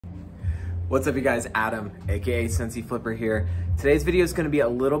What's up you guys, Adam, aka Sensi Flipper here. Today's video is going to be a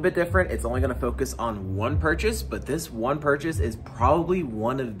little bit different. It's only going to focus on one purchase, but this one purchase is probably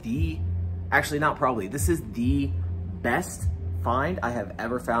one of the, actually not probably, this is the best find I have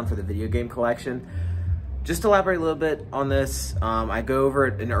ever found for the video game collection. Just to elaborate a little bit on this, I go over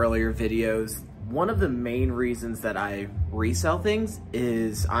it in earlier videos. One of the main reasons that I resell things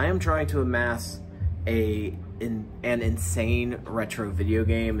is I am trying to amass an insane retro video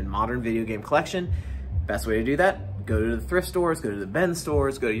game and modern video game collection. Best way to do that, go to the thrift stores, go to the bin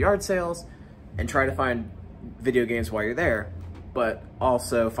stores, go to yard sales, and try to find video games while you're there, but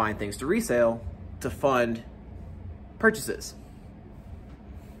also find things to resale to fund purchases.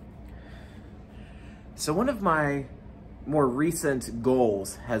 So one of my more recent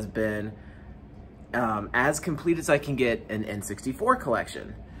goals has been as complete as I can get an N64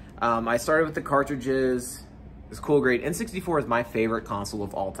 collection. I started with the cartridges. It's cool, great. N64 is my favorite console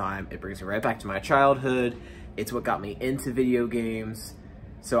of all time. It brings me right back to my childhood. It's what got me into video games.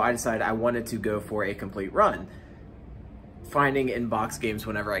 So I decided I wanted to go for a complete run, finding in-box games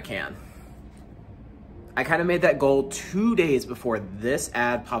whenever I can. I kind of made that goal 2 days before this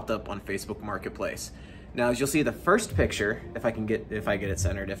ad popped up on Facebook Marketplace. Now, as you'll see, the first picture, if I get it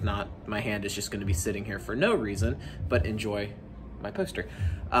centered, if not, my hand is just going to be sitting here for no reason, but enjoy my poster.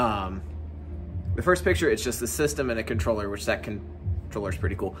 The first picture, it's just the system and a controller, which that controller is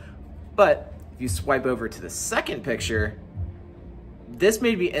pretty cool. But if you swipe over to the second picture, this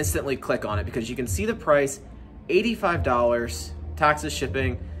made me instantly click on it because you can see the price, $85, taxes,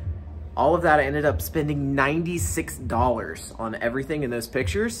 shipping, all of that. I ended up spending $96 on everything in those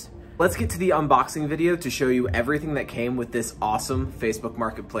pictures. Let's get to the unboxing video to show you everything that came with this awesome Facebook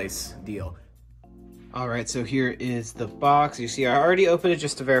Marketplace deal. All right, so here is the box. You see, I already opened it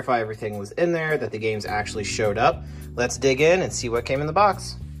just to verify everything was in there, that the games actually showed up. Let's dig in and see what came in the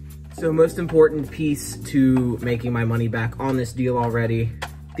box. So most important piece to making my money back on this deal already,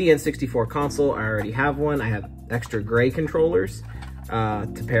 the N64 console. I already have one. I have extra gray controllers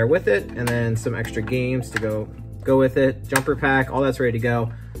to pair with it, and then some extra games to go with it. Jumper pack, all that's ready to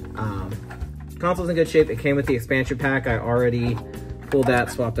go. Console's in good shape. It came with the expansion pack. I already pulled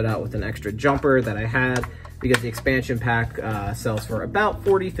that, swapped it out with an extra jumper that I had because the expansion pack sells for about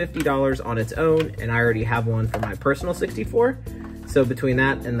 $40, $50 on its own, and I already have one for my personal 64. So between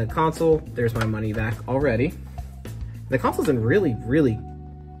that and the console, there's my money back already. The console's in really, really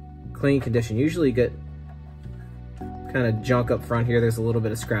clean condition. Usually you get kind of junk up front here. There's a little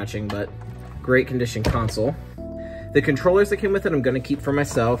bit of scratching, but great condition console. The controllers that came with it, I'm gonna keep for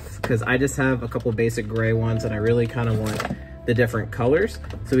myself because I just have a couple basic gray ones and I really kind of want the different colors.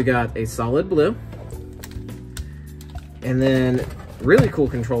 So we got a solid blue, and then really cool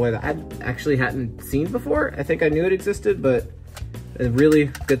controller that I actually hadn't seen before. I think I knew it existed, but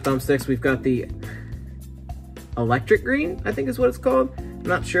really good thumbsticks. We've got the electric green, I think is what it's called. I'm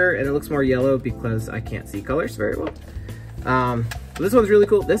not sure, and it looks more yellow because I can't see colors very well. But this one's really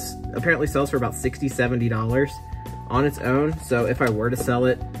cool. This apparently sells for about $60, $70 on its own. So if I were to sell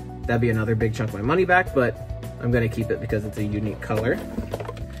it, that'd be another big chunk of my money back, but I'm gonna keep it because it's a unique color.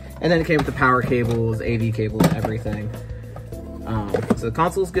 And then it came with the power cables, AV cables, everything. So the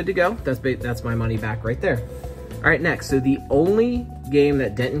console's good to go. That's my money back right there. All right, next, so the only game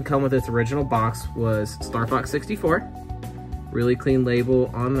that didn't come with its original box was Star Fox 64. Really clean label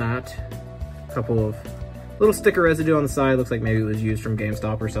on that. A couple of little sticker residue on the side. Looks like maybe it was used from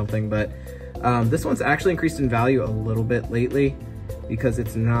GameStop or something, but this one's actually increased in value a little bit lately because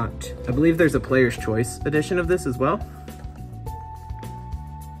it's not, I believe there's a Player's Choice edition of this as well.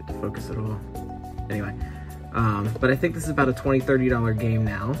 Get to focus it all. Anyway, but I think this is about a $20, $30 game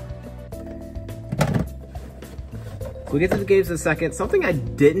now. We'll get to the games in a second. Something I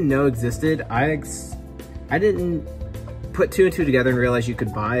didn't know existed. I didn't put two and two together and realize you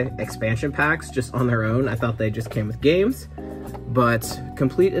could buy expansion packs just on their own. I thought they just came with games, but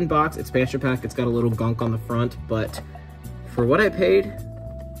complete in-box expansion pack. It's got a little gunk on the front, but for what I paid,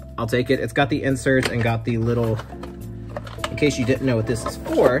 I'll take it. It's got the inserts and got the little, in case you didn't know what this is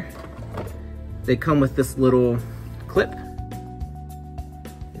for, they come with this little clip.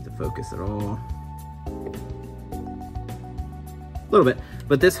 Need to focus it all. A little bit,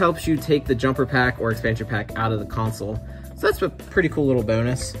 but this helps you take the jumper pack or expansion pack out of the console. So that's a pretty cool little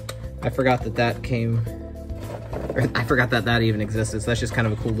bonus. I forgot that that came, or I forgot that that even existed. So that's just kind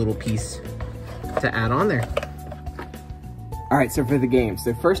of a cool little piece to add on there. All right, so for the game.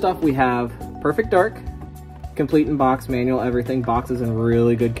 So first off, we have Perfect Dark, complete in box, manual, everything. Box is in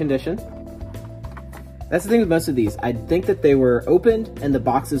really good condition. That's the thing with most of these. I think that they were opened and the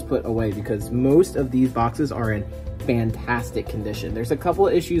boxes put away because most of these boxes are in fantastic condition. There's a couple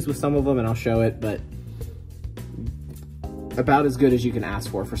of issues with some of them, and I'll show it, but about as good as you can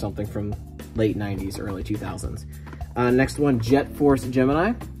ask for something from late 90s, early 2000s. Next one, Jet Force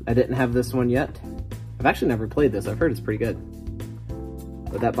Gemini. I didn't have this one yet. I've actually never played this. I've heard it's pretty good.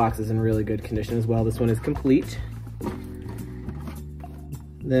 But that box is in really good condition as well. This one is complete.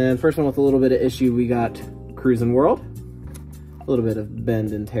 Then first one with a little bit of issue, we got Cruisin' World. A little bit of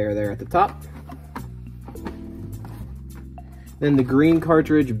bend and tear there at the top. Then the green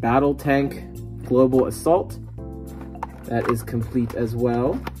cartridge, Battle Tank Global Assault. That is complete as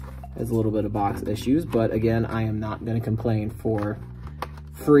well. Has a little bit of box issues, but again, I am not going to complain for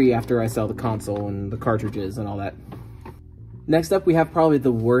free after I sell the console and the cartridges and all that. Next up, we have probably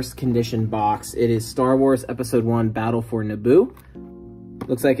the worst condition box. It is Star Wars Episode 1 Battle for Naboo.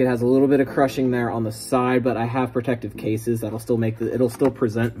 Looks like it has a little bit of crushing there on the side, but I have protective cases that'll still make it'll still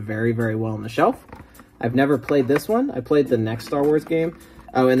present very, very well on the shelf. I've never played this one. I played the next Star Wars game.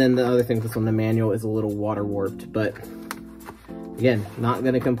 Oh, and then the other thing with this one, the manual is a little water warped, but again, not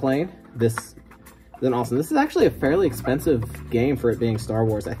gonna complain. This then awesome. This is actually a fairly expensive game for it being Star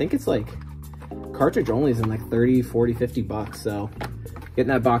Wars. I think it's like cartridge only is in like 30, 40, 50 bucks. So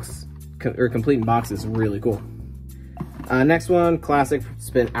getting that box or completing box is really cool. Next one, classic.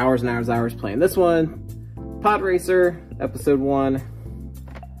 Spent hours and hours playing this one. Pod Racer Episode 1.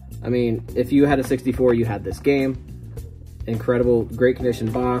 I mean, if you had a 64, you had this game. Incredible, great condition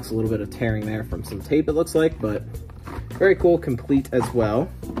box. A little bit of tearing there from some tape, it looks like, but very cool, complete as well.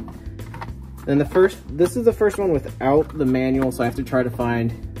 And this is the first one without the manual, so I have to try to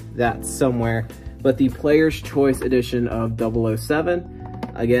find that somewhere. But the Player's Choice edition of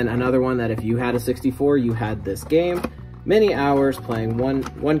 007. Again, another one that if you had a 64, you had this game. Many hours playing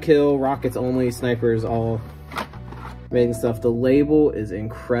one kill, rockets only, snipers, all amazing stuff. The label is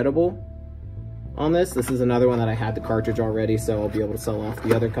incredible on this. This is another one that I had the cartridge already, so I'll be able to sell off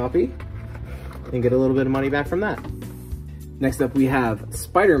the other copy and get a little bit of money back from that. Next up, we have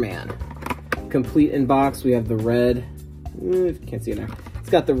Spider-Man. Complete in box. We have the red, if you can't see it now. It's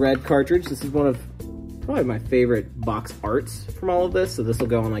got the red cartridge. This is one of probably my favorite box arts from all of this. So this will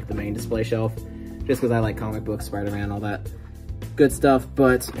go on like the main display shelf just because I like comic books, Spider-Man, all that good stuff.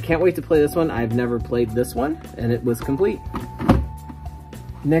 But I can't wait to play this one. I've never played this one and it was complete.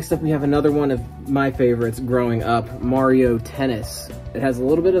 Next up, we have another one of my favorites growing up, Mario Tennis. It has a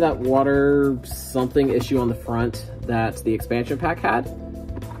little bit of that water something issue on the front that the expansion pack had.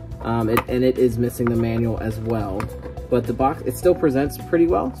 And it is missing the manual as well. But the box, it still presents pretty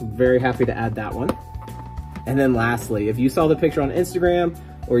well. So very happy to add that one. And then lastly, if you saw the picture on Instagram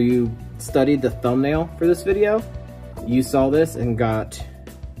or you studied the thumbnail for this video, you saw this and got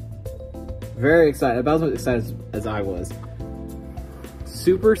very excited, about as excited as I was.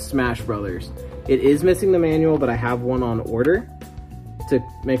 Super Smash Brothers. It is missing the manual, but I have one on order to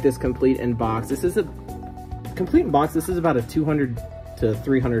make this complete in box. This is a complete in box. This is about a $200 to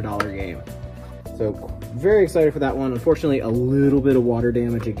 $300 game. So very excited for that one. Unfortunately, a little bit of water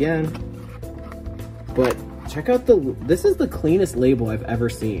damage again, but check out this is the cleanest label I've ever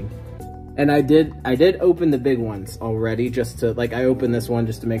seen. And I did open the big ones already, just to, like, I opened this one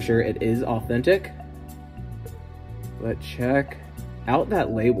just to make sure it is authentic. But check out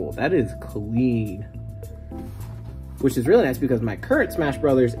that label. That is clean. Which is really nice because my current Smash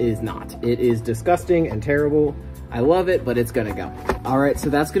Brothers is not. It is disgusting and terrible. I love it, but it's gonna go. All right, so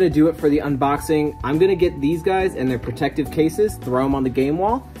that's gonna do it for the unboxing. I'm gonna get these guys in their protective cases, throw them on the game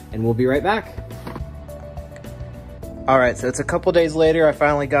wall, and we'll be right back. All right, so it's a couple days later. I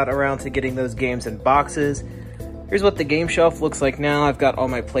finally got around to getting those games in boxes. Here's what the game shelf looks like now. I've got all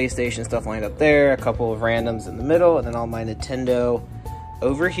my PlayStation stuff lined up there, a couple of randoms in the middle, and then all my Nintendo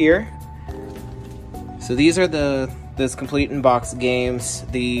over here. So these are those complete in box games.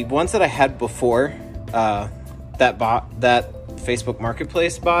 The ones that I had before that Facebook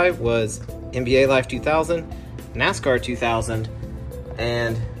Marketplace buy was NBA Live 2000, NASCAR 2000,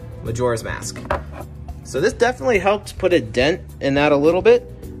 and Majora's Mask. So this definitely helped put a dent in that a little bit.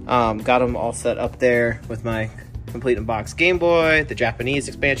 Got them all set up there with my complete in box Game Boy, the Japanese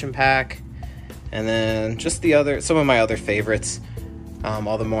expansion pack, and then just some of my other favorites.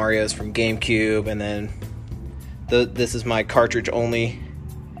 All the Marios from GameCube, and then this is my cartridge only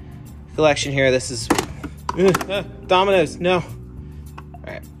collection here. This is Dominoes, no. All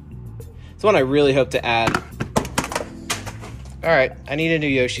right, it's one I really hope to add. All right, I need a new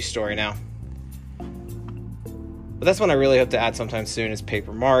Yoshi story now. But that's one I really hope to add sometime soon, is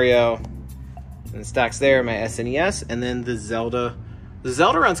Paper Mario. And the stacks there, my SNES, and then the Zelda. The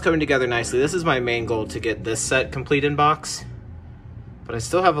Zelda run's coming together nicely. This is my main goal, to get this set complete in box. But I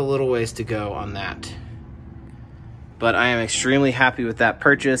still have a little ways to go on that. but I am extremely happy with that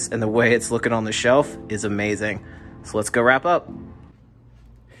purchase, and the way it's looking on the shelf is amazing. So let's go wrap up.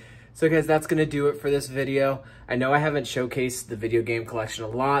 So guys, that's gonna do it for this video. I know I haven't showcased the video game collection a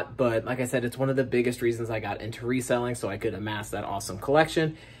lot, but like I said, it's one of the biggest reasons I got into reselling, so I could amass that awesome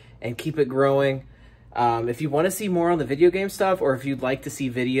collection and keep it growing. If you want to see more on the video game stuff, or if you'd like to see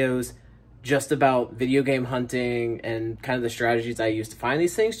videos just about video game hunting and kind of the strategies I use to find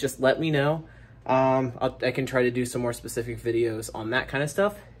these things, just let me know. I can try to do some more specific videos on that kind of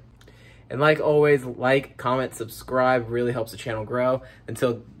stuff. And like always, like, comment, subscribe, really helps the channel grow.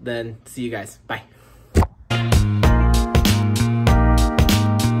 Until then, see you guys. Bye.